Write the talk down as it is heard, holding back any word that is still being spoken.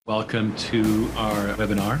Welcome to our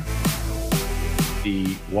webinar,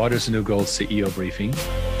 the Water is the New Gold CEO Briefing.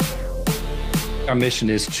 Our mission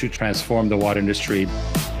is to transform the water industry.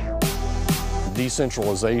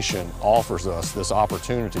 Decentralization offers us this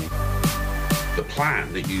opportunity. The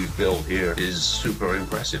plan that you've built here is super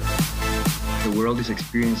impressive. The world is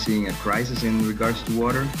experiencing a crisis in regards to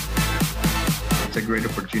water. It's a great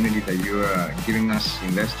opportunity that you are giving us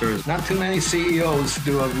investors. Not too many CEOs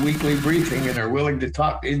do a weekly briefing and are willing to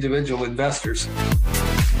talk to individual investors.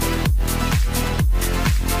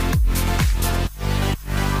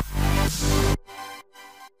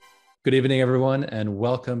 Good evening, everyone, and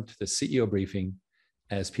welcome to the CEO Briefing.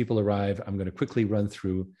 As people arrive, I'm going to quickly run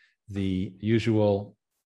through the usual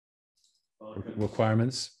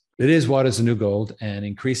requirements. It is water is the new gold, and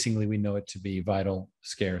increasingly we know it to be vital,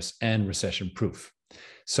 scarce, and recession-proof.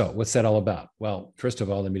 So what's that all about? Well, first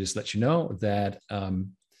of all, let me just let you know that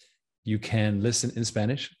you can listen in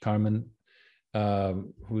Spanish. Carmen,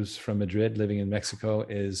 who's from Madrid, living in Mexico,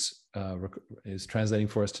 is translating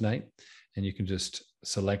for us tonight, and you can just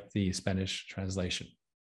select the Spanish translation.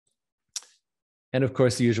 And of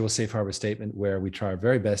course, the usual safe harbor statement where we try our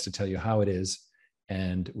very best to tell you how it is,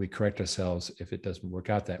 and we correct ourselves if it doesn't work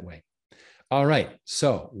out that way. All right,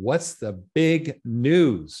 so what's the big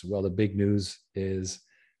news? Well, the big news is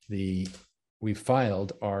we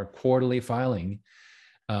filed our quarterly filing,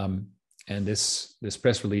 and this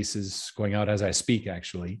press release is going out as I speak,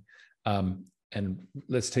 actually. And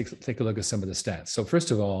let's take a look at some of the stats. So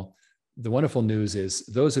first of all, the wonderful news is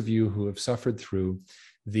those of you who have suffered through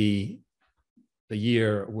the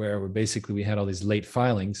year where we had all these late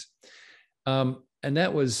filings, and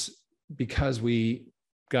that was because we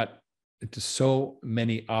got into so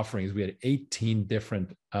many offerings. We had 18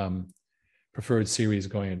 different preferred series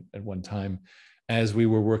going at one time, as we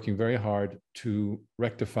were working very hard to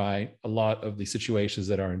rectify a lot of the situations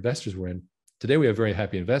that our investors were in. Today, we have very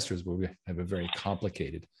happy investors, but we have a very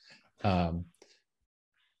complicated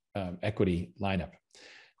equity lineup.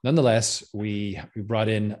 Nonetheless, we brought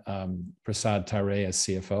in Prasad Tare as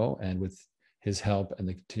CFO, and with his help and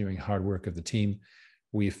the continuing hard work of the team,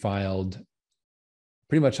 we filed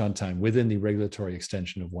pretty much on time within the regulatory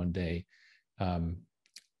extension of 1 day.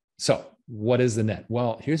 So what is the net?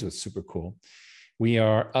 Well, here's what's super cool. We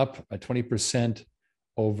are up by 20%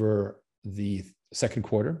 over the second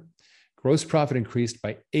quarter. Gross profit increased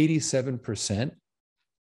by 87%,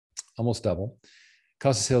 almost double.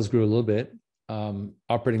 Cost of sales grew a little bit.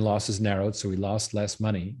 Operating losses narrowed, so we lost less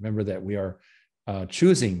money. Remember that we are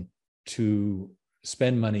choosing to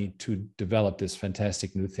spend money to develop this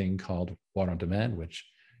fantastic new thing called Water on Demand, which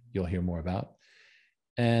you'll hear more about.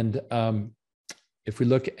 And if we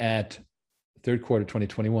look at third quarter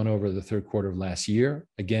 2021 over the third quarter of last year,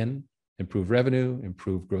 again, improved revenue,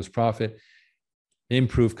 improved gross profit,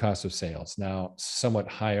 improved cost of sales. Now, somewhat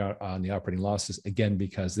higher on the operating losses, again,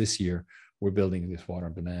 because this year we're building this Water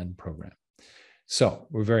on Demand program. So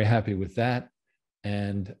we're very happy with that.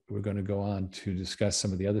 And we're going to go on to discuss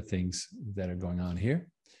some of the other things that are going on here.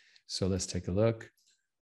 So let's take a look.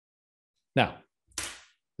 Now,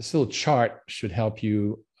 this little chart should help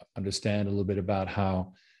you understand a little bit about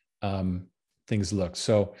how things look.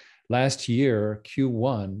 So last year,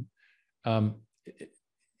 Q1,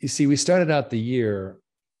 you see, we started out the year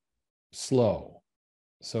slow.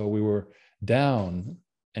 So we were down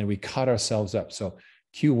and we caught ourselves up. So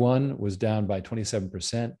Q1 was down by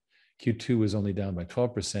 27%. Q2 was only down by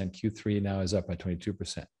 12%. Q3 now is up by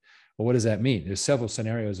 22%. Well, what does that mean? There's several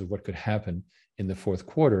scenarios of what could happen in the fourth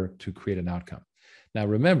quarter to create an outcome. Now,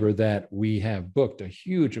 remember that we have booked a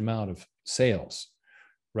huge amount of sales.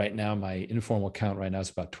 Right now, my informal count right now is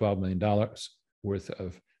about $12 million worth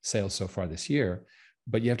of sales so far this year,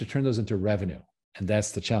 but you have to turn those into revenue, and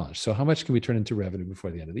that's the challenge. So how much can we turn into revenue before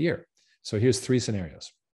the end of the year? So here's three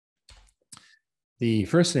scenarios. The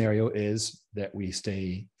first scenario is that we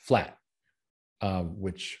stay flat,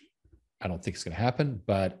 which I don't think is going to happen,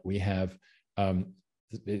 but we have,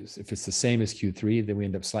 if it's the same as Q3, then we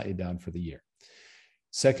end up slightly down for the year.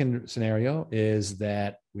 Second scenario is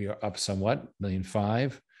that we are up somewhat, $1.5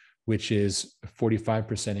 million, which is a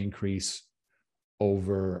 45% increase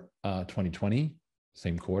over 2020,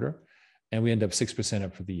 same quarter, and we end up 6%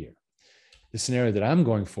 up for the year. The scenario that I'm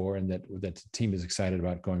going for, and that the team is excited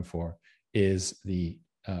about going for, is the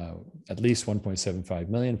at least 1.75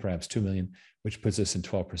 million, perhaps 2 million, which puts us in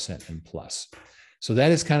 12% and plus. So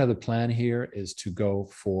that is kind of the plan here, is to go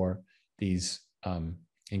for these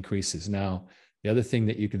increases. Now, the other thing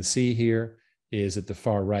that you can see here is at the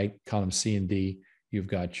far right, column C and D, you've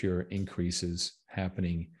got your increases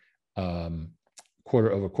happening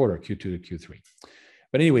quarter over quarter, Q2 to Q3.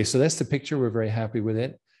 But anyway, so that's the picture. We're very happy with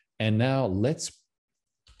it. And now let's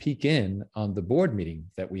peek in on the board meeting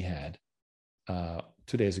that we had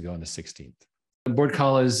 2 days ago on the 16th. The board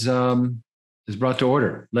call is brought to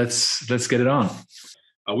order. Let's get it on.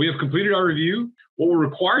 We have completed our review. What we're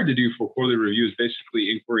required to do for quarterly review is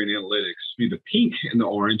basically inquiry and analytics. Be the pink and the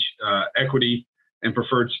orange, equity and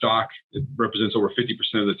preferred stock. It represents over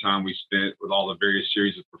 50% of the time we spent with all the various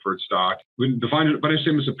series of preferred stock. The financial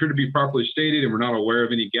statements appear to be properly stated, and we're not aware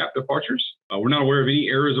of any gap departures. We're not aware of any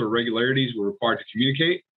errors or irregularities we're required to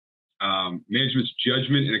communicate. Management's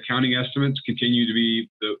judgment and accounting estimates continue to be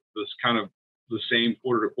the same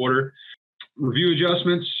quarter to quarter. Review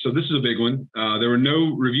adjustments. So this is a big one. There were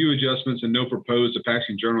no review adjustments and no proposed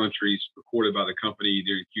Apaxian journal entries recorded by the company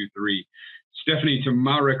during Q3. Stephanie, to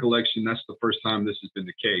my recollection, that's the first time this has been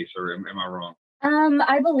the case, or am I wrong?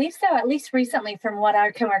 I believe so, at least recently from what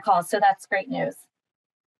I can recall. So that's great news.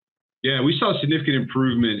 Yeah, we saw a significant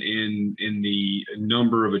improvement in the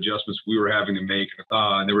number of adjustments we were having to make.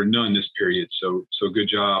 And there were none this period. So good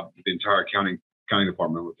job, the entire accounting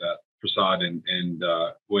department with that. Prasad and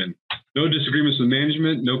Gwen. No disagreements with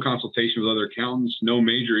management, no consultation with other accountants, no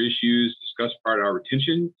major issues discussed prior to our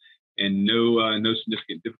retention, and no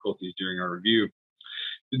significant difficulties during our review.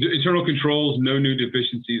 The internal controls, no new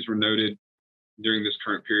deficiencies were noted during this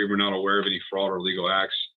current period. We're not aware of any fraud or legal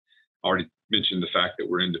acts. I already mentioned the fact that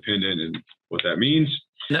we're independent and what that means.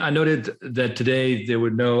 I noted that today there were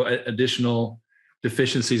no additional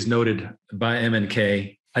deficiencies noted by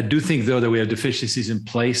M&K. I do think, though, that we have deficiencies in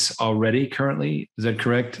place already currently. Is that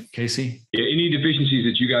correct, Casey? Yeah, any deficiencies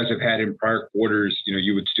that you guys have had in prior quarters,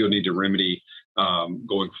 you would still need to remedy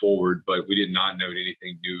going forward, but we did not note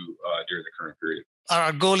anything new during the current period.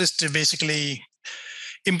 Our goal is to basically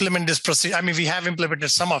implement this procedure. I mean, we have implemented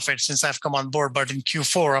some of it since I've come on board, but in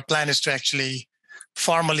Q4, our plan is to actually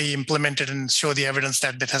formally implement it and show the evidence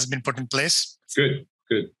that has been put in place. Good.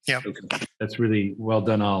 Yeah. Okay. That's really well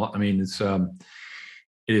done, all. I mean,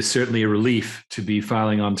 it is certainly a relief to be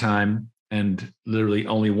filing on time and literally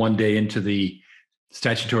only 1 day into the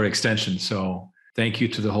statutory extension. So thank you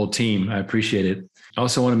to the whole team. I appreciate it. I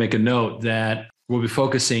also want to make a note that we'll be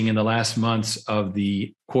focusing in the last months of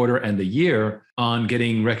the quarter and the year on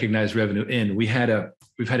getting recognized revenue in. We've had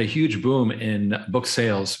a huge boom in book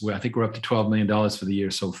sales, where I think we're up to $12 million for the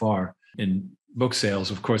year so far in book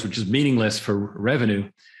sales, of course, which is meaningless for revenue,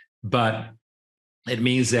 but it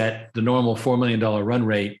means that the normal $4 million run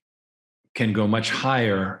rate can go much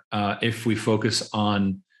higher if we focus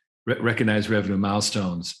on recognized revenue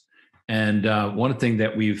milestones. And one thing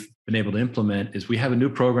that we've been able to implement is we have a new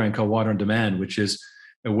program called Water on Demand, which is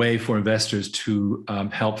a way for investors to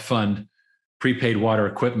help fund prepaid water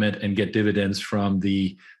equipment and get dividends from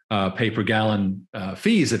the pay per gallon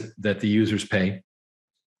fees that the users pay.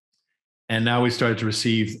 And now we started to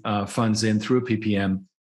receive funds in through a PPM,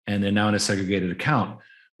 and they're now in a segregated account.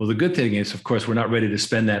 Well, the good thing is, of course, we're not ready to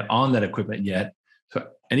spend that on that equipment yet. So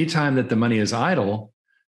anytime that the money is idle,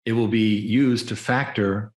 it will be used to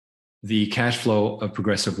factor the cash flow of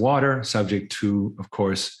Progressive Water, subject to, of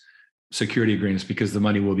course, security agreements, because the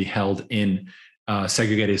money will be held in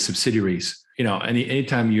segregated subsidiaries.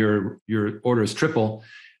 Anytime your orders triple,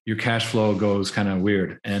 your cash flow goes kind of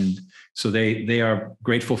weird. And so they are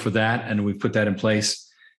grateful for that, and we put that in place.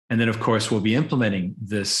 And then, of course, we'll be implementing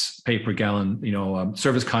this pay per gallon,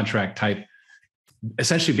 service contract type,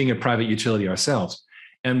 essentially being a private utility ourselves.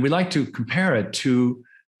 And we like to compare it to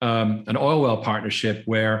an oil well partnership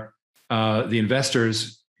where the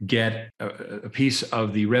investors get a piece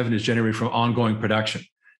of the revenues generated from ongoing production.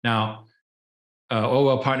 Now, oil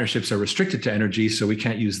well partnerships are restricted to energy, so we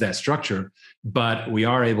can't use that structure, but we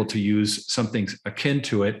are able to use something akin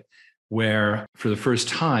to it, where for the first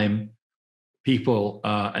time, people,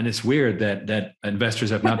 and it's weird that investors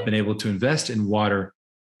have not been able to invest in water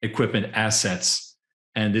equipment assets.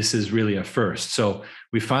 And this is really a first. So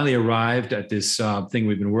we finally arrived at this thing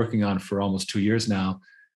we've been working on for almost 2 years now,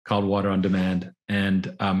 called Water on Demand.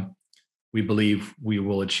 And we believe we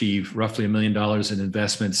will achieve roughly $1 million in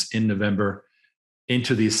investments in November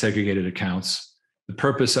into these segregated accounts. The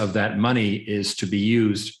purpose of that money is to be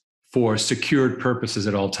used for secured purposes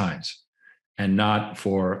at all times and not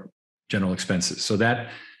for general expenses. So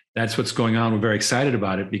that's what's going on. We're very excited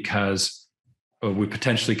about it because we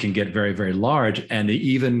potentially can get very, very large and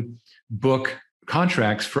even book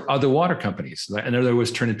contracts for other water companies. In other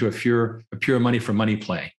words, turn into a pure money for money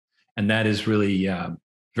play. And that is really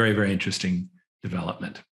very, very interesting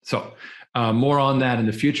development. So more on that in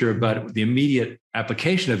the future, but the immediate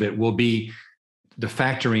application of it will be the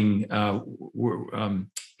factoring.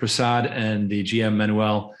 Prasad and the GM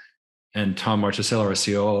Manuel and Tom Marchesella, our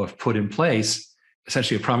COO, have put in place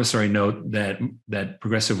essentially a promissory note that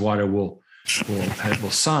Progressive Water will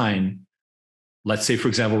sign. Let's say, for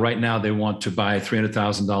example, right now they want to buy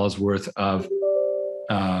 $300,000 worth of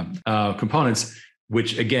components,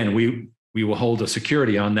 which again we will hold a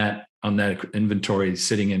security on that inventory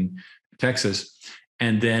sitting in Texas,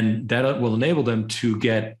 and then that will enable them to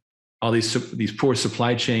get all these poor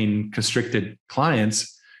supply chain constricted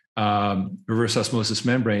clients reverse osmosis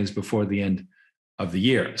membranes before the end of the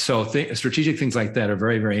year. So strategic things like that are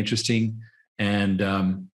very, very interesting,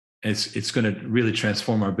 and it's going to really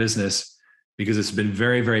transform our business because it's been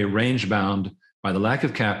very, very range bound by the lack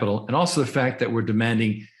of capital, and also the fact that we're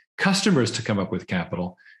demanding customers to come up with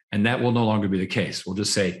capital, and that will no longer be the case. We'll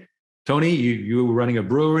just say, Tony, you were running a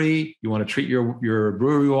brewery, you want to treat your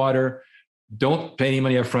brewery water, don't pay any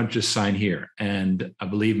money up front, just sign here. And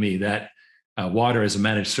believe me, that water as a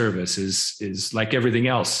managed service is like everything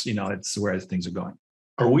else, it's where things are going.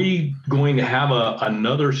 Are we going to have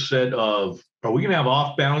another set of, are we going to have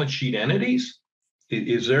off-balance sheet entities?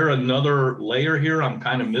 Is there another layer here I'm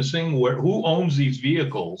kind of missing? Who owns these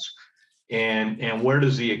vehicles, and where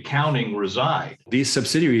does the accounting reside? These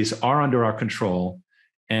subsidiaries are under our control,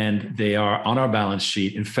 and they are on our balance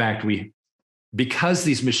sheet. In fact, because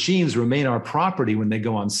these machines remain our property when they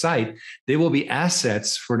go on site, they will be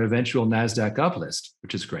assets for an eventual NASDAQ uplist,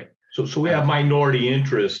 which is great. So we have minority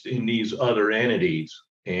interest in these other entities.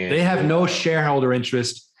 And they have no shareholder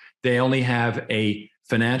interest. They only have a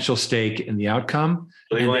financial stake in the outcome,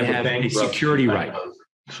 so and they have a security right.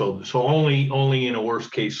 So only in a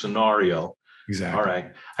worst case scenario. Exactly. All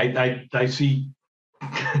right. I see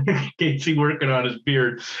Casey working on his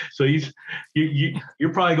beard. So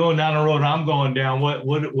you're probably going down the road I'm going down.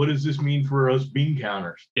 What does this mean for us bean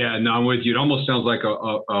counters? Yeah, no, I'm with you. It almost sounds like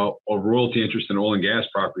a royalty interest in oil and gas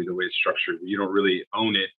property, the way it's structured. You don't really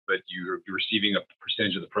own it, but you're receiving a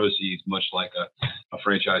percentage of the proceeds, much like a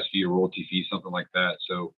franchise fee, a royalty fee, something like that.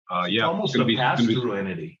 So it's almost a pass-through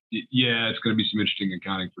entity. Yeah, it's going to be some interesting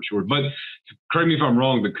accounting for sure. But correct me if I'm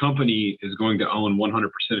wrong, the company is going to own 100%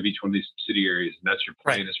 of each one of these subsidiaries, and that's your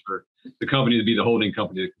plan, is for the company to be the holding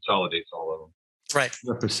company that consolidates all of them. Right.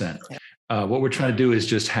 100%. What we're trying to do is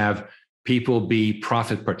just have people be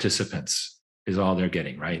profit participants is all they're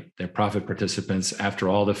getting, right? They're profit participants after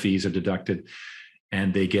all the fees are deducted,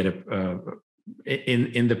 and they get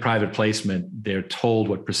in the private placement, they're told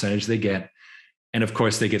what percentage they get. And of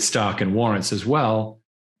course they get stock and warrants as well.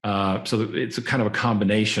 So it's a kind of a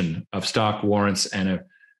combination of stock, warrants, and a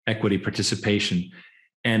equity participation.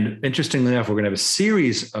 And interestingly enough, we're going to have a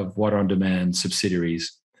series of Water on Demand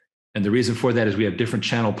subsidiaries. And the reason for that is we have different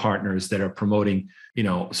channel partners that are promoting,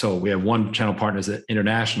 so we have one channel partner that's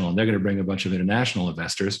international, and they're going to bring a bunch of international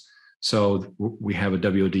investors. So we have a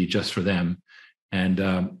WOD just for them. And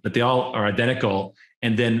but they all are identical.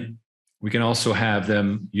 And then we can also have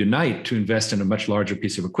them unite to invest in a much larger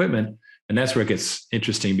piece of equipment. And that's where it gets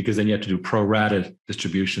interesting, because then you have to do pro rata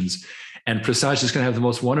distributions. And Presage is going to have the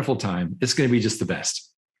most wonderful time. It's going to be just the best.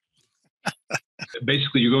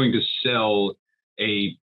 Basically, you're going to sell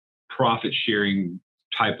a profit sharing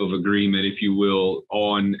type of agreement, if you will,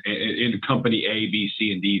 in company A, B,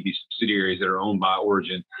 C, and D, these subsidiaries that are owned by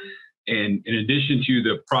Origin. And in addition to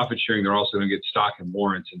the profit sharing, they're also going to get stock and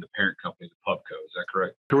warrants in the parent company, the Pubco. Is that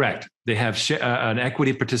correct? Correct. They have an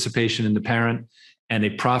equity participation in the parent and a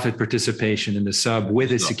profit participation in the sub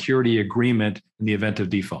with a security agreement in the event of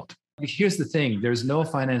default. Here's the thing. There's no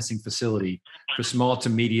financing facility for small to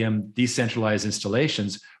medium decentralized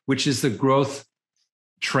installations, which is the growth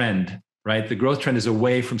trend, right? The growth trend is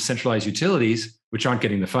away from centralized utilities, which aren't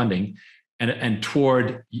getting the funding, and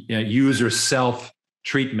toward user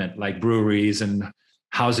self-treatment like breweries and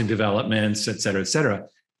housing developments, et cetera, et cetera.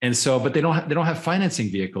 And so, but they don't have financing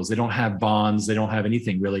vehicles. They don't have bonds. They don't have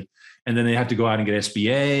anything really. And then they have to go out and get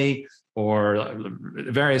SBA or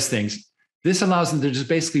various things. This allows them to just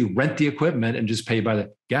basically rent the equipment and just pay by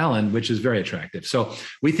the gallon, which is very attractive. So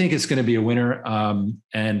we think it's going to be a winner.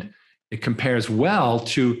 And it compares well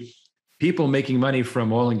to people making money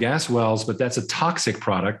from oil and gas wells, but that's a toxic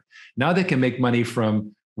product. Now they can make money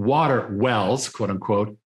from water wells, quote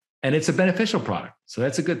unquote, and it's a beneficial product. So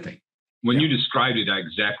that's a good thing. When you described it, I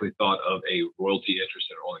exactly thought of a royalty interest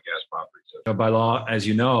in oil and gas properties. So by law, as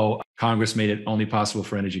you know, Congress made it only possible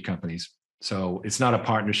for energy companies. So it's not a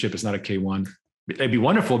partnership. It's not a K1. It'd be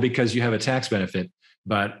wonderful because you have a tax benefit,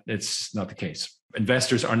 but it's not the case.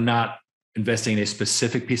 Investors are not investing in a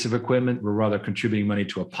specific piece of equipment. We're rather contributing money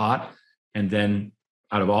to a pot. And then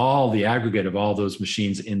out of all the aggregate of all those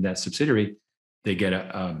machines in that subsidiary, they get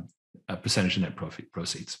a percentage of net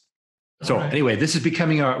proceeds. So anyway, this is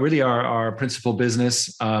becoming our principal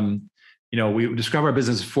business. we describe our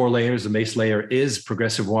business as 4 layers. The base layer is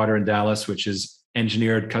Progressive Water in Dallas, which is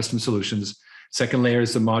engineered custom solutions. Second layer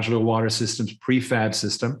is the modular water systems prefab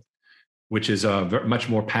system, which is a much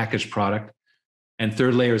more packaged product. And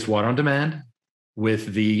third layer is Water on Demand,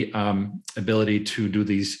 with the ability to do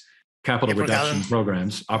these capital reduction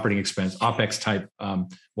programs, operating expense, OPEX type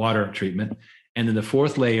water treatment. And then the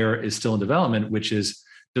fourth layer is still in development, which is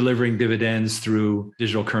delivering dividends through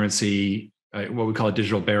digital currency, what we call a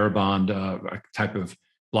digital bearer bond, type of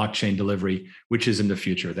blockchain delivery, which is in the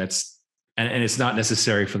future. And it's not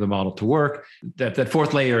necessary for the model to work. That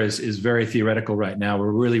fourth layer is very theoretical right now.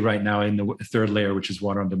 We're really right now in the third layer, which is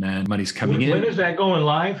Water on Demand. Money's coming in. When is that going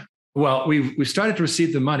live? Well, we've started to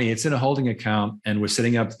receive the money. It's in a holding account, and we're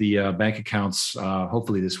setting up the bank accounts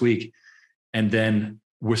hopefully this week. And then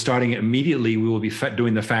we're starting immediately. We will be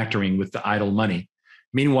doing the factoring with the idle money.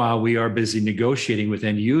 Meanwhile, we are busy negotiating with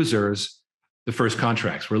end users the first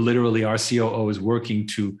contracts. We're literally, our COO is working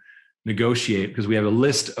to negotiate, because we have a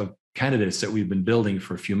list of candidates that we've been building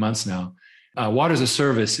for a few months now. Water as a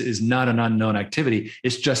service is not an unknown activity.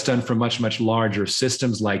 It's just done for much, much larger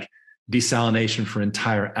systems like desalination for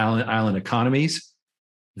entire island economies.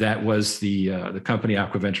 That was the company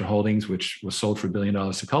Aquaventure Holdings, which was sold for $1 billion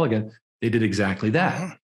to Culligan. They did exactly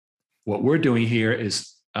that. What we're doing here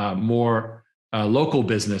is more local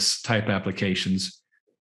business type applications,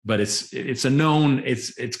 but it's a known,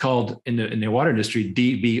 it's called in the water industry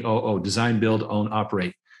DBOO, design, build, own,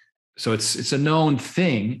 operate. So it's a known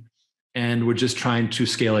thing, and we're just trying to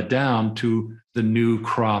scale it down to the new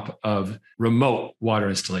crop of remote water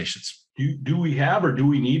installations. Do we have, or do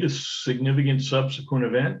we need a significant subsequent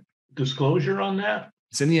event disclosure on that?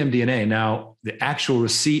 It's in the MD&A. Now, the actual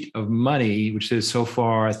receipt of money, which is so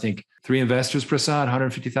far, I think, 3 investors, Prasad,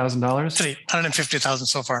 $150,000? 150,000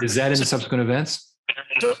 so far. Is that in subsequent events?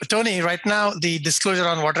 Tony, right now, the disclosure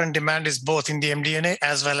on Water on Demand is both in the MD&A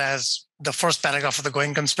as well as the first paragraph of the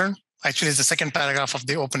going concern. Actually, it's the second paragraph of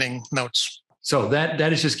the opening notes. So that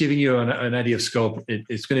is just giving you an idea of scope.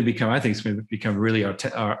 It's going to become, I think, it's going to become really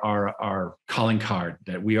our calling card,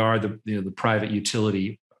 that we are the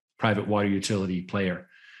private water utility player.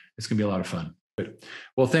 It's going to be a lot of fun.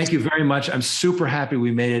 Well, thank you very much. I'm super happy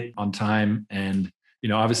we made it on time, and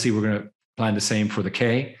obviously we're going to plan the same for the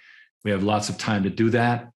K. We have lots of time to do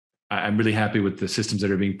that. I'm really happy with the systems that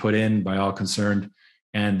are being put in by all concerned,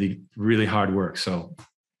 and the really hard work. So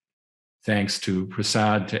thanks to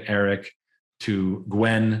Prasad, to Eric, to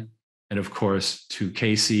Gwen, and of course to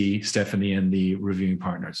Casey, Stephanie, and the reviewing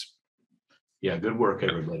partners. Yeah, good work,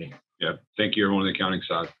 everybody. Yeah, thank you, everyone on the accounting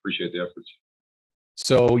side. Appreciate the efforts.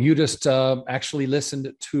 So you just actually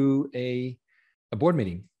listened to a board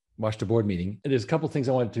meeting, watched a board meeting. And there's a couple of things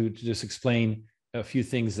I wanted to just explain. A few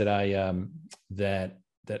things that I that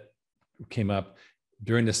came up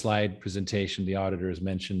during the slide presentation. The auditors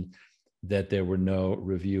mentioned that there were no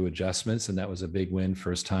review adjustments, and that was a big win,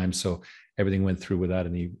 first time. So everything went through without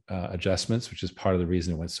any adjustments, which is part of the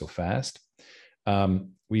reason it went so fast.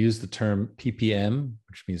 We use the term PPM,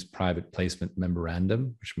 which means private placement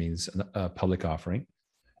memorandum, which means a public offering,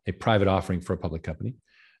 a private offering for a public company.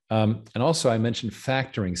 And also I mentioned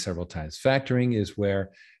factoring several times. Factoring is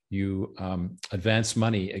where you advance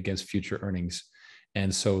money against future earnings.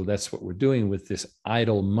 And so that's what we're doing with this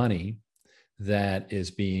idle money that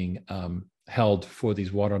is being held for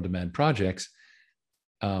these water on demand projects.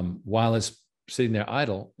 While it's sitting there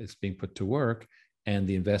idle, it's being put to work, and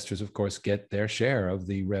the investors, of course, get their share of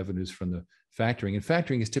the revenues from the factoring. And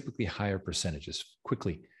factoring is typically higher percentages,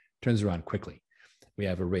 turns around quickly. We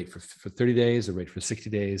have a rate for 30 days, a rate for 60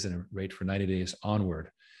 days, and a rate for 90 days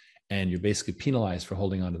onward. And you're basically penalized for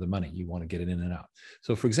holding onto the money. You want to get it in and out.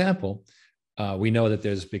 So for example, we know that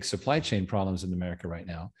there's big supply chain problems in America right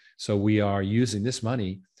now. So we are using this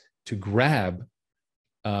money to grab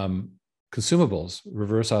consumables,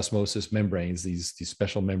 reverse osmosis membranes, these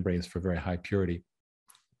special membranes for very high purity,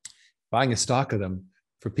 buying a stock of them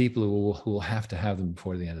for people who will have to have them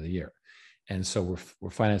before the end of the year. And so we're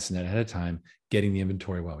financing that ahead of time, getting the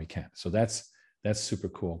inventory while we can. So that's super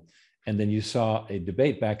cool. And then you saw a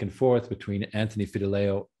debate back and forth between Anthony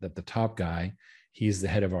Fideleo, the top guy. He's the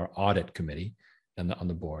head of our audit committee on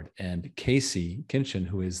the board, and Casey Kinchin,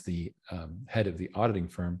 who is the head of the auditing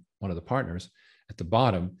firm, one of the partners, at the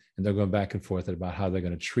bottom. And they're going back and forth about how they're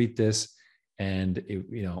going to treat this. And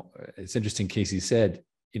it's interesting. Casey said,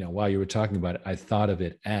 while you were talking about it, I thought of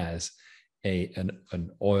it as an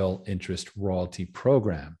oil interest royalty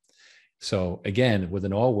program. So again, with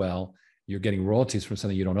an oil well, you're getting royalties from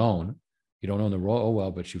something you don't own. You don't own the oil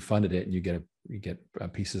well, but you funded it, and you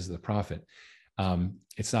get pieces of the profit.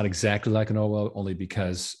 It's not exactly like an oil well, only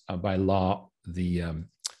because by law, the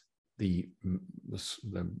what's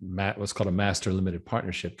called a master limited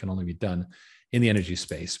partnership can only be done in the energy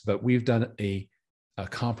space, but we've done a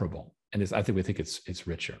comparable, and I think it's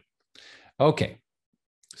richer. Okay,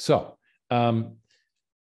 so and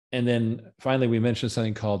then finally we mentioned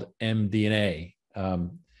something called MD&A.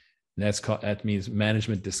 That means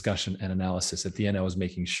management discussion and analysis. At the end, I was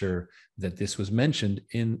making sure that this was mentioned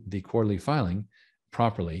in the quarterly filing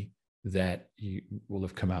properly, that you will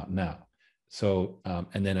have come out now. So,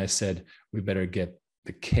 and then I said, we better get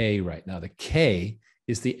the K right now. The K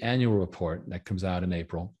is the annual report that comes out in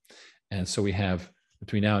April. And so we have,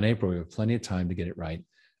 between now and April, we have plenty of time to get it right.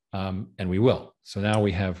 And we will. So now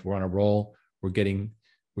we're on a roll. We're getting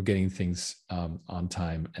things on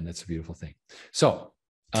time, and that's a beautiful thing. So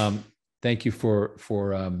thank you for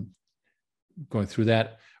going through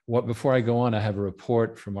that. Before I go on, I have a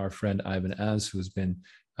report from our friend Ivan Az, who's been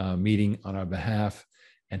meeting on our behalf,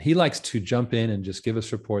 and he likes to jump in and just give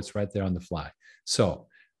us reports right there on the fly. So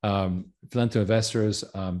Philanthro Investors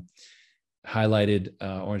highlighted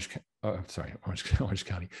Orange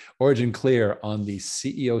County, Origin Clear on the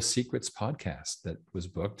CEO Secrets podcast that was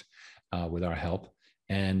booked with our help.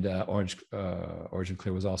 And Origin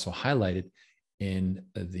Clear was also highlighted in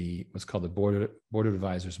what's called the Board of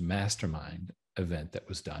Advisors Mastermind event that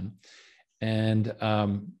was done. And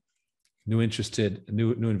new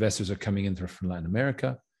investors are coming in from Latin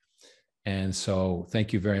America. And so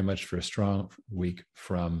thank you very much for a strong week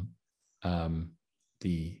from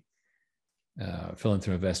the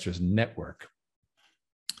Philanthro Investors Network.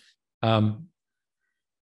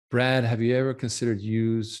 Brad, have you ever considered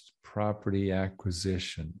used property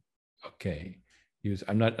acquisition? Okay,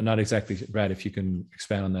 I'm not exactly, Brad, if you can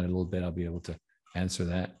expand on that a little bit, I'll be able to answer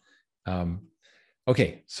that.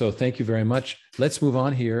 Okay, so thank you very much. Let's move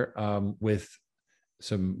on here with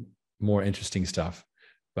some more interesting stuff,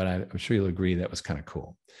 but I'm sure you'll agree that was kind of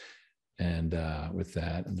cool. And with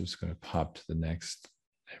that, I'm just going to pop to the next.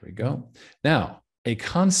 There we go. Now, a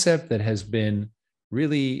concept that has been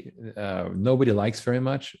really nobody likes very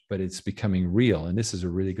much, but it's becoming real. And this is a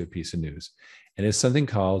really good piece of news. And it's something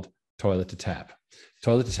called toilet to tap.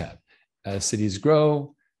 Toilet to tap. As cities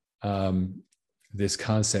grow, this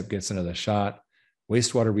concept gets another shot.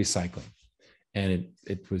 Wastewater recycling. And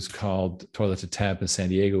it was called toilet to tap in San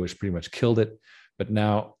Diego, which pretty much killed it. But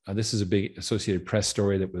now this is a big Associated Press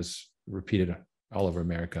story that was repeated all over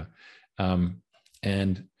America.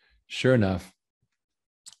 And sure enough,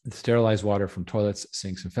 sterilize water from toilets,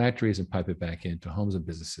 sinks, and factories and pipe it back into homes and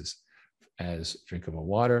businesses as drinkable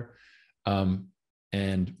water.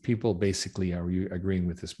 And people basically are agreeing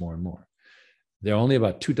with this more and more. There are only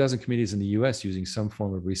about 24 communities in the US using some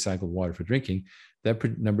form of recycled water for drinking.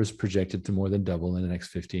 That number is projected to more than double in the next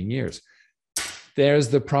 15 years. There's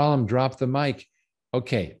the problem. Drop the mic.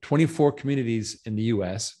 Okay, 24 communities in the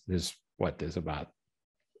US. There's about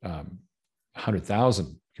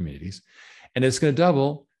 100,000 communities. And it's going to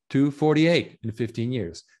double to 48 in 15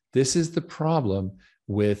 years. This is the problem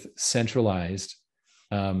with centralized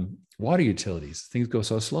water utilities. Things go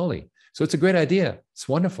so slowly. So it's a great idea. It's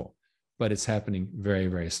wonderful, but it's happening very,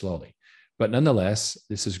 very slowly. But nonetheless,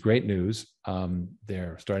 this is great news.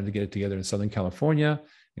 They're starting to get it together in Southern California,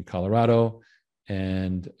 in Colorado,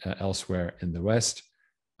 and elsewhere in the West.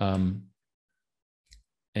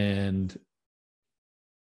 And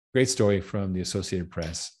great story from the Associated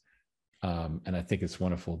Press. And I think it's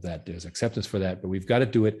wonderful that there's acceptance for that, but we've got to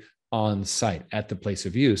do it on site at the place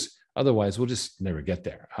of use. Otherwise, we'll just never get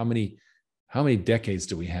there. How many decades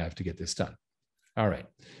do we have to get this done? All right.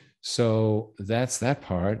 So that's that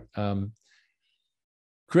part.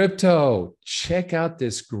 Crypto, check out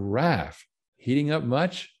this graph. Heating up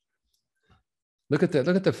much? Look at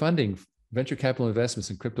the funding, venture capital investments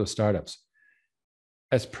in crypto startups.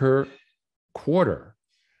 As per quarter.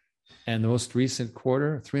 And the most recent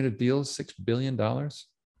quarter, 300 deals, $6 billion.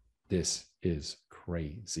 This is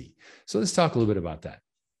crazy. So let's talk a little bit about that.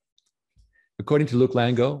 According to Luke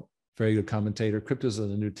Lango, very good commentator, cryptos are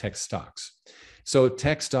the new tech stocks. So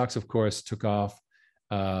tech stocks, of course, took off,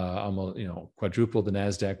 almost quadrupled the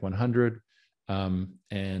NASDAQ 100.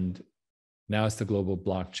 And now it's the global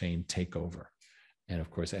blockchain takeover. And of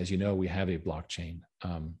course, as you know, we have a blockchain,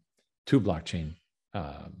 two blockchain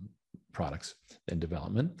products in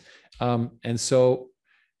development. And so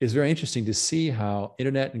it's very interesting to see how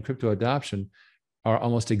internet and crypto adoption are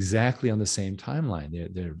almost exactly on the same timeline.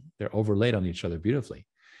 They're overlaid on each other beautifully.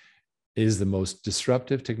 It is the most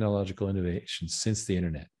disruptive technological innovation since the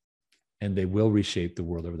internet, and they will reshape the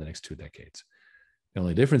world over the next 2 decades. The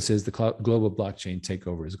only difference is the global blockchain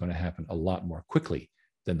takeover is going to happen a lot more quickly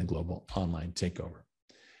than the global online takeover.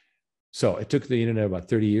 So it took the internet about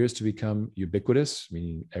 30 years to become ubiquitous,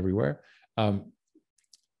 meaning everywhere.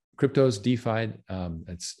 Cryptos, DeFi,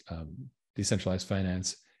 it's decentralized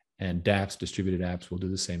finance, and dApps, distributed apps, will do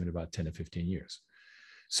the same in about 10 to 15 years.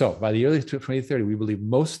 So by the early 2030, we believe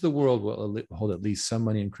most of the world will hold at least some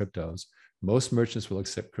money in cryptos. Most merchants will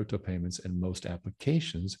accept crypto payments, and most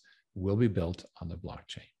applications will be built on the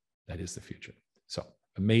blockchain. That is the future. So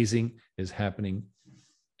amazing is happening.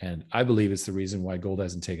 And I believe it's the reason why gold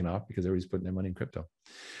hasn't taken off, because everybody's putting their money in crypto.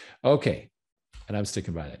 Okay. And I'm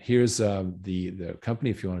sticking by that. Here's the company,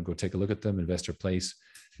 if you want to go take a look at them, Investor Place,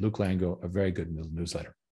 Luke Lango, a very good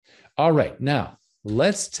newsletter. All right, now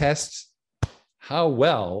let's test how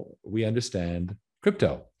well we understand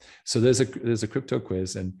crypto. So there's a crypto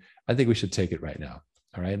quiz, and I think we should take it right now.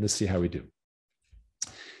 All right, let's see how we do.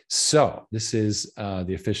 So this is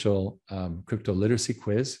the official crypto literacy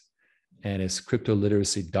quiz, and it's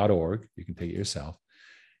cryptoliteracy.org. You can take it yourself.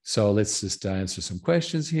 So let's just answer some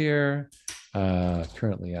questions here.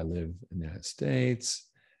 Currently, I live in the United States,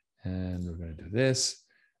 and we're going to do this.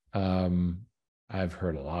 I've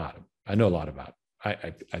heard a lot. I know a lot about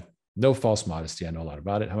it. I no false modesty. I know a lot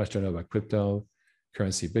about it. How much do I know about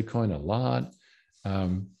cryptocurrency, Bitcoin? A lot.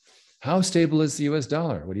 How stable is the US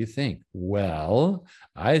dollar? What do you think? Well,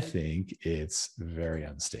 I think it's very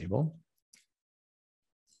unstable.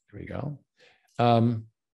 Here we go. I'm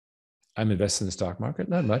invested in the stock market,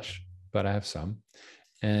 not much, but I have some.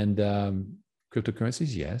 And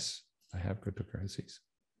cryptocurrencies, yes, I have cryptocurrencies.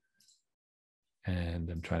 And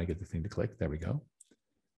I'm trying to get the thing to click. There we go.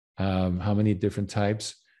 How many different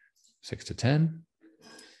types? 6 to 10.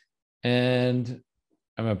 And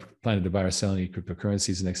I'm planning to buy or sell any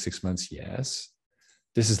cryptocurrencies in the next 6 months. Yes.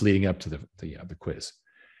 This is leading up to the quiz.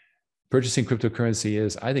 Purchasing cryptocurrency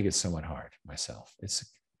is, I think it's somewhat hard myself. It's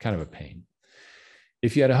kind of a pain.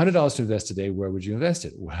 If you had $100 to invest today, where would you invest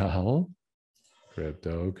it? Well,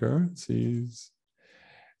 cryptocurrencies.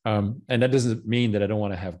 And that doesn't mean that I don't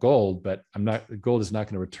want to have gold, but gold is not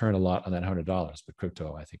going to return a lot on that $100, but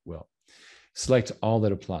crypto, I think, will. Select all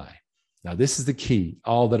that apply. Now, this is the key,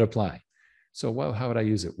 all that apply. So how would I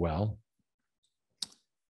use it? Well,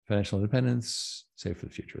 financial independence, save for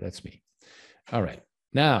the future. That's me. All right.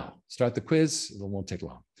 Now, start the quiz. It won't take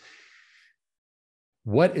long.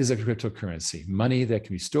 What is a cryptocurrency? Money that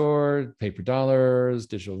can be stored, paper dollars,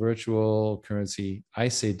 digital virtual currency. I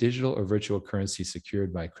say digital or virtual currency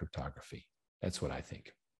secured by cryptography. That's what I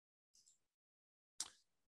think.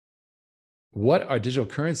 What are digital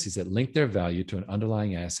currencies that link their value to an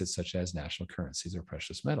underlying asset such as national currencies or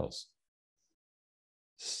precious metals?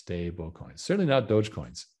 Stable coins. Certainly not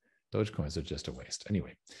Dogecoins. Dogecoins are just a waste.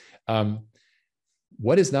 Anyway,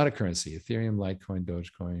 what is not a currency? Ethereum, Litecoin,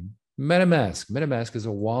 Dogecoin. MetaMask. MetaMask is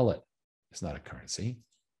a wallet. It's not a currency.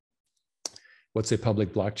 What's a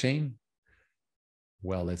public blockchain?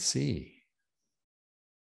 Well, let's see.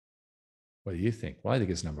 What do you think? Well, I think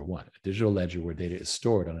it's number one, a digital ledger where data is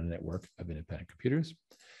stored on a network of independent computers.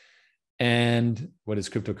 And what is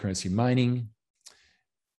cryptocurrency mining?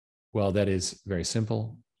 Well, that is very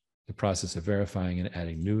simple. The process of verifying and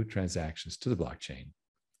adding new transactions to the blockchain.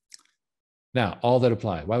 Now, all that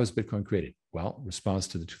apply. Why was Bitcoin created? Well, response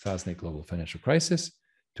to the 2008 global financial crisis,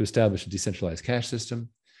 to establish a decentralized cash system,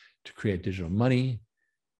 to create digital money,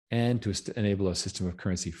 and to enable a system of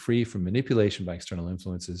currency free from manipulation by external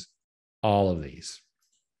influences. All of these.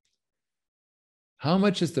 How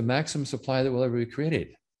much is the maximum supply that will ever be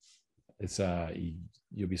created? It's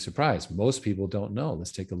you'll be surprised. Most people don't know.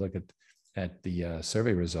 Let's take a look at the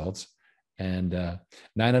survey results. And 9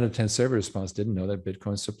 out of 10 survey response didn't know that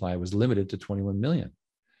Bitcoin's supply was limited to 21 million.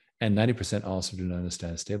 And 90% also do not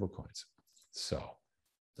understand stablecoins. So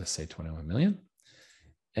let's say 21 million.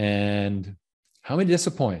 And how many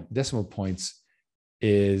decimal points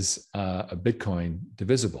is a Bitcoin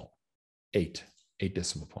divisible? 8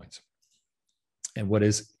 decimal points. And what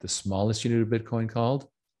is the smallest unit of Bitcoin called?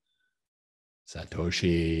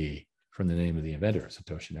 Satoshi, from the name of the inventor,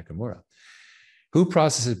 Satoshi Nakamura. Who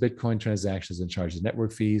processes Bitcoin transactions and charges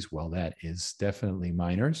network fees? Well, that is definitely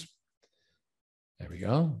miners. There we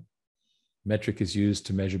go. Metric is used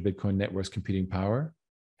to measure Bitcoin network's computing power,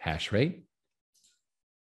 hash rate.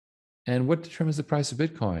 And what determines the price of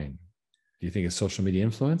Bitcoin? Do you think it's social media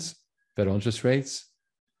influence, federal interest rates?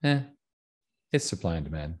 It's supply and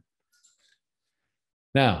demand.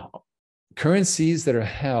 Now, currencies that are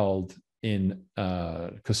held in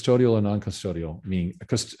custodial or non-custodial, meaning a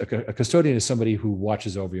custodian is somebody who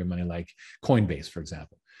watches over your money, like Coinbase, for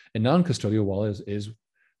example. A non-custodial wallet is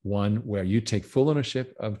one where you take full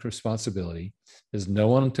ownership of responsibility. There's no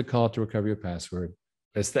one to call to recover your password.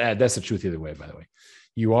 That's the truth either way, by the way.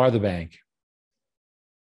 You are the bank.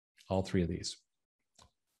 all three of these.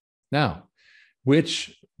 Now,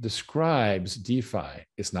 which describes DeFi.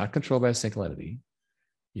 It's not controlled by a single entity.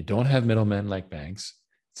 You don't have middlemen like banks.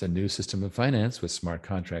 It's a new system of finance with smart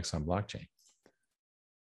contracts on blockchain.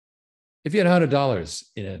 If you had $100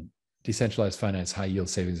 in a decentralized finance high yield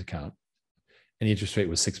savings account, and the interest rate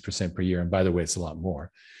was 6% per year, and by the way, it's a lot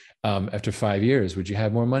more. After 5 years, would you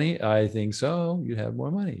have more money? I think so. You'd have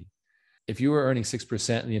more money. If you were earning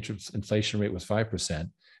 6% and the interest inflation rate was 5%,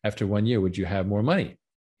 after 1 year, would you have more money?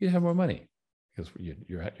 You'd have more money because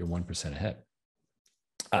you're 1% ahead.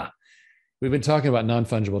 We've been talking about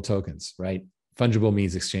non-fungible tokens, right? Fungible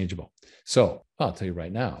means exchangeable. So I'll tell you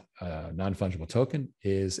right now, a non-fungible token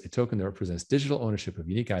is a token that represents digital ownership of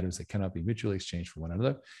unique items that cannot be mutually exchanged for one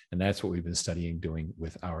another. And that's what we've been studying doing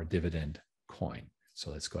with our dividend coin. So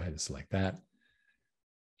let's go ahead and select that.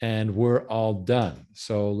 And we're all done.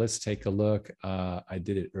 So let's take a look. I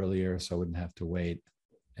did it earlier, so I wouldn't have to wait.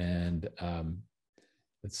 And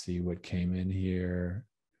let's see what came in here.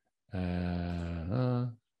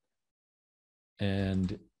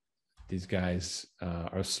 And these guys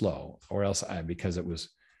are slow, or else because it was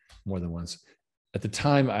more than once. At the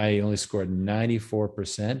time, I only scored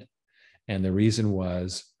 94%. And the reason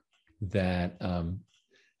was that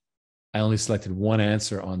I only selected one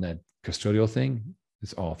answer on that custodial thing.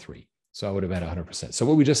 It's all three. So I would have had 100%. So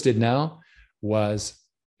what we just did now was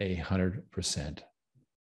 100%.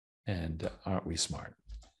 And aren't we smart?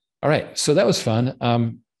 All right. So that was fun.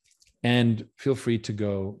 And feel free to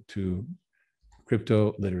go to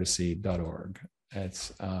cryptoliteracy.org.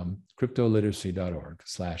 That's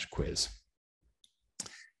cryptoliteracy.org/quiz.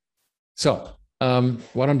 So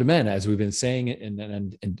Water on Demand, as we've been saying,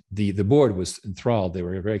 and the board was enthralled. They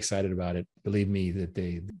were very excited about it. Believe me, that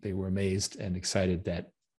they were amazed and excited that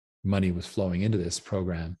money was flowing into this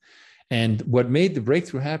program. And what made the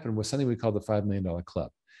breakthrough happen was something we call the $5 million club.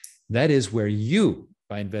 That is where you,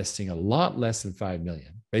 by investing a lot less than $5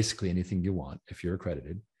 million, basically anything you want, if you're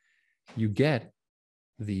accredited, you get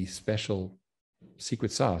the special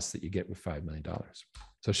secret sauce that you get with $5 million.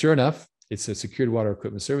 So sure enough, it's a secured water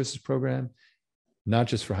equipment services program, not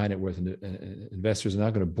just for high net worth investors. I'm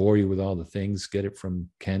not going to bore you with all the things, get it from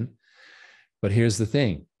Ken. But here's the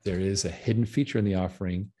thing. There is a hidden feature in the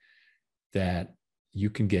offering that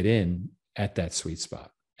you can get in at that sweet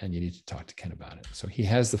spot, and you need to talk to Ken about it. So he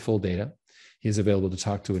has the full data. He is available to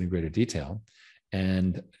talk to it in greater detail,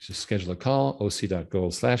 and just schedule a call,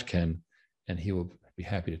 oc.gold/Ken, and he will be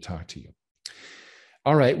happy to talk to you.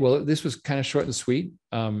 All right. Well, this was kind of short and sweet.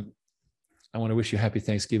 I want to wish you happy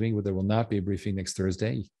Thanksgiving. There will not be a briefing next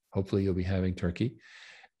Thursday. Hopefully you'll be having turkey.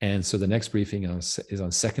 And so the next briefing is on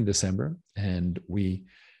 2nd December. And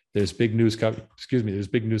there's big news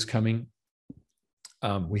coming.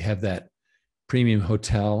 We have that premium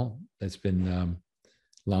hotel that's been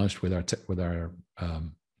launched with our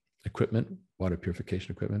equipment, water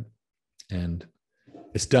purification equipment. And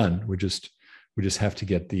it's done. We just have to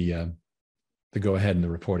get the go ahead and the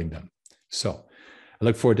reporting done. So I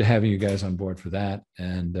look forward to having you guys on board for that.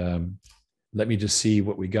 And let me just see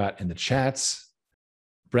what we got in the chats.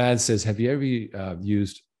 Brad says, have you ever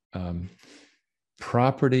used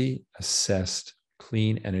property assessed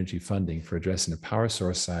clean energy funding for addressing the power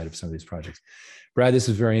source side of some of these projects? Brad, this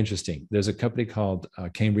is very interesting. There's a company called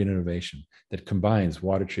Cambrian Innovation that combines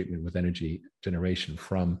water treatment with energy generation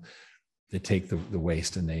they take the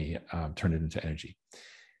waste and they turn it into energy.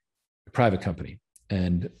 A private company.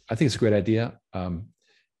 And I think it's a great idea.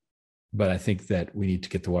 But I think that we need to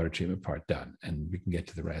get the water treatment part done, and we can get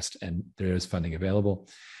to the rest. And there is funding available.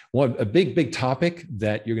 A big topic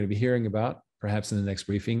that you're going to be hearing about, perhaps in the next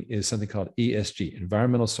briefing, is something called ESG,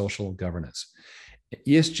 environmental social governance.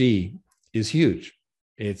 ESG is huge.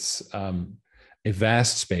 It's a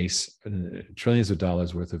vast space, trillions of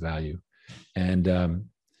dollars worth of value. And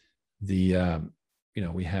we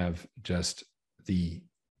have just the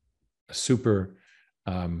super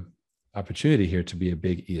opportunity here to be a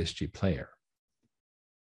big ESG player.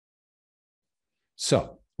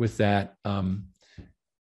 So with that, I'm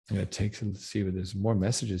going to see if there's more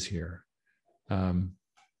messages here. The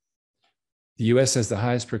US has the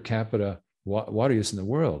highest per capita water use in the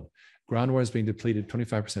world. Groundwater is being depleted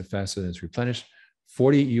 25% faster than it's replenished.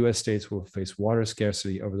 40 US states will face water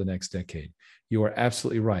scarcity over the next decade. You are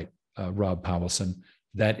absolutely right, Rob Powelson.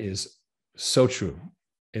 That is so true.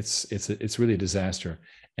 It's really a disaster,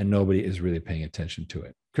 and nobody is really paying attention to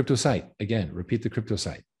it. Crypto site, again, repeat the crypto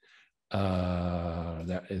site.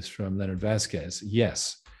 That is from Leonard Vasquez.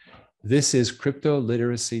 Yes, this is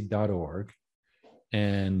cryptoliteracy.org.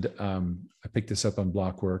 And I picked this up on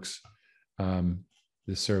Blockworks,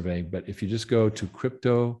 this survey. But if you just go to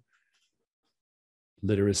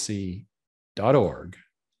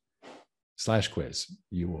literacy.org/quiz.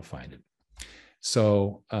 You will find it.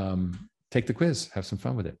 So take the quiz, have some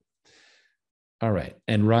fun with it. All right.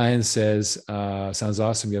 And Ryan says, sounds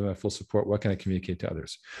awesome. You have my full support. What can I communicate to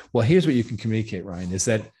others? Well, here's what you can communicate, Ryan, is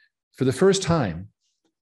that for the first time,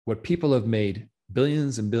 what people have made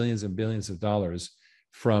billions and billions and billions of dollars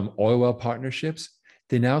from oil well partnerships,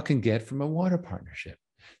 they now can get from a water partnership.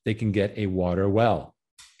 They can get a water well.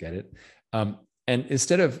 Get it? And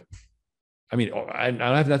instead of, I mean,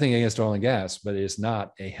 I have nothing against oil and gas, but it is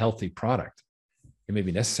not a healthy product. It may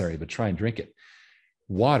be necessary, but try and drink it.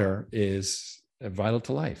 Water is vital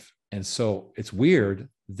to life. And so it's weird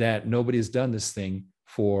that nobody's done this thing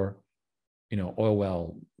for, oil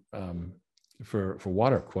well, for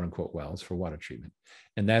water, quote unquote, wells, for water treatment.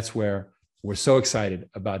 And that's where we're so excited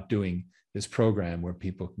about doing this program where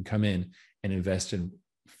people can come in and invest in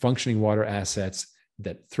functioning water assets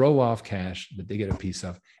that throw off cash that they get a piece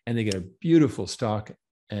of, and they get a beautiful stock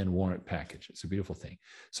and warrant package. It's a beautiful thing.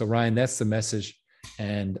 So Ryan, that's the message.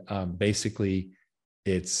 And basically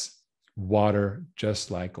it's water,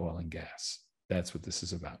 just like oil and gas. That's what this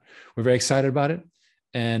is about. We're very excited about it.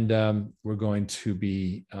 And we're going to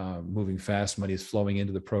be moving fast. Money is flowing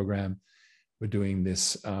into the program. We're doing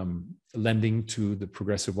this lending to the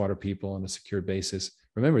Progressive Water people on a secured basis.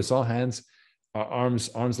 Remember, it's all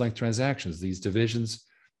arm's length transactions. These divisions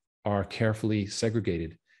are carefully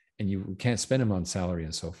segregated, and you can't spend them on salary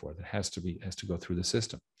and so forth. It has to go through the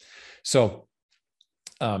system. So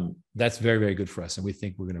that's very, very good for us. And we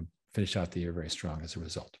think we're going to finish out the year very strong as a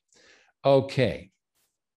result. Okay.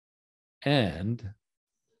 And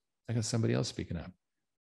I got somebody else speaking up.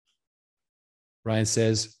 Ryan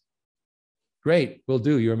says, great, will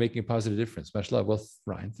do. You're making a positive difference. Much love. Well,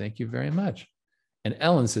 Ryan, thank you very much. And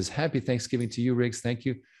Ellen says, happy Thanksgiving to you, Riggs. Thank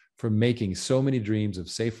you for making so many dreams of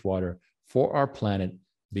safe water for our planet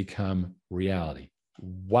become reality.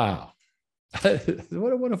 Wow. What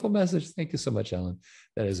a wonderful message. Thank you so much, Ellen.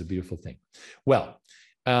 That is a beautiful thing. Well,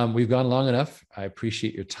 we've gone long enough. I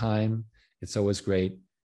appreciate your time. It's always great.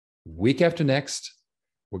 Week after next,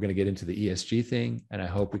 we're going to get into the ESG thing, and I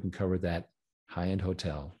hope we can cover that high-end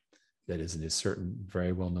hotel that is in a certain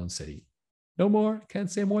very well-known city. No more.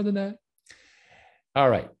 Can't say more than that. All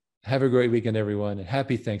right. Have a great weekend, everyone, and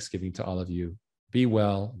happy Thanksgiving to all of you. Be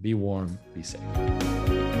well, be warm, be safe.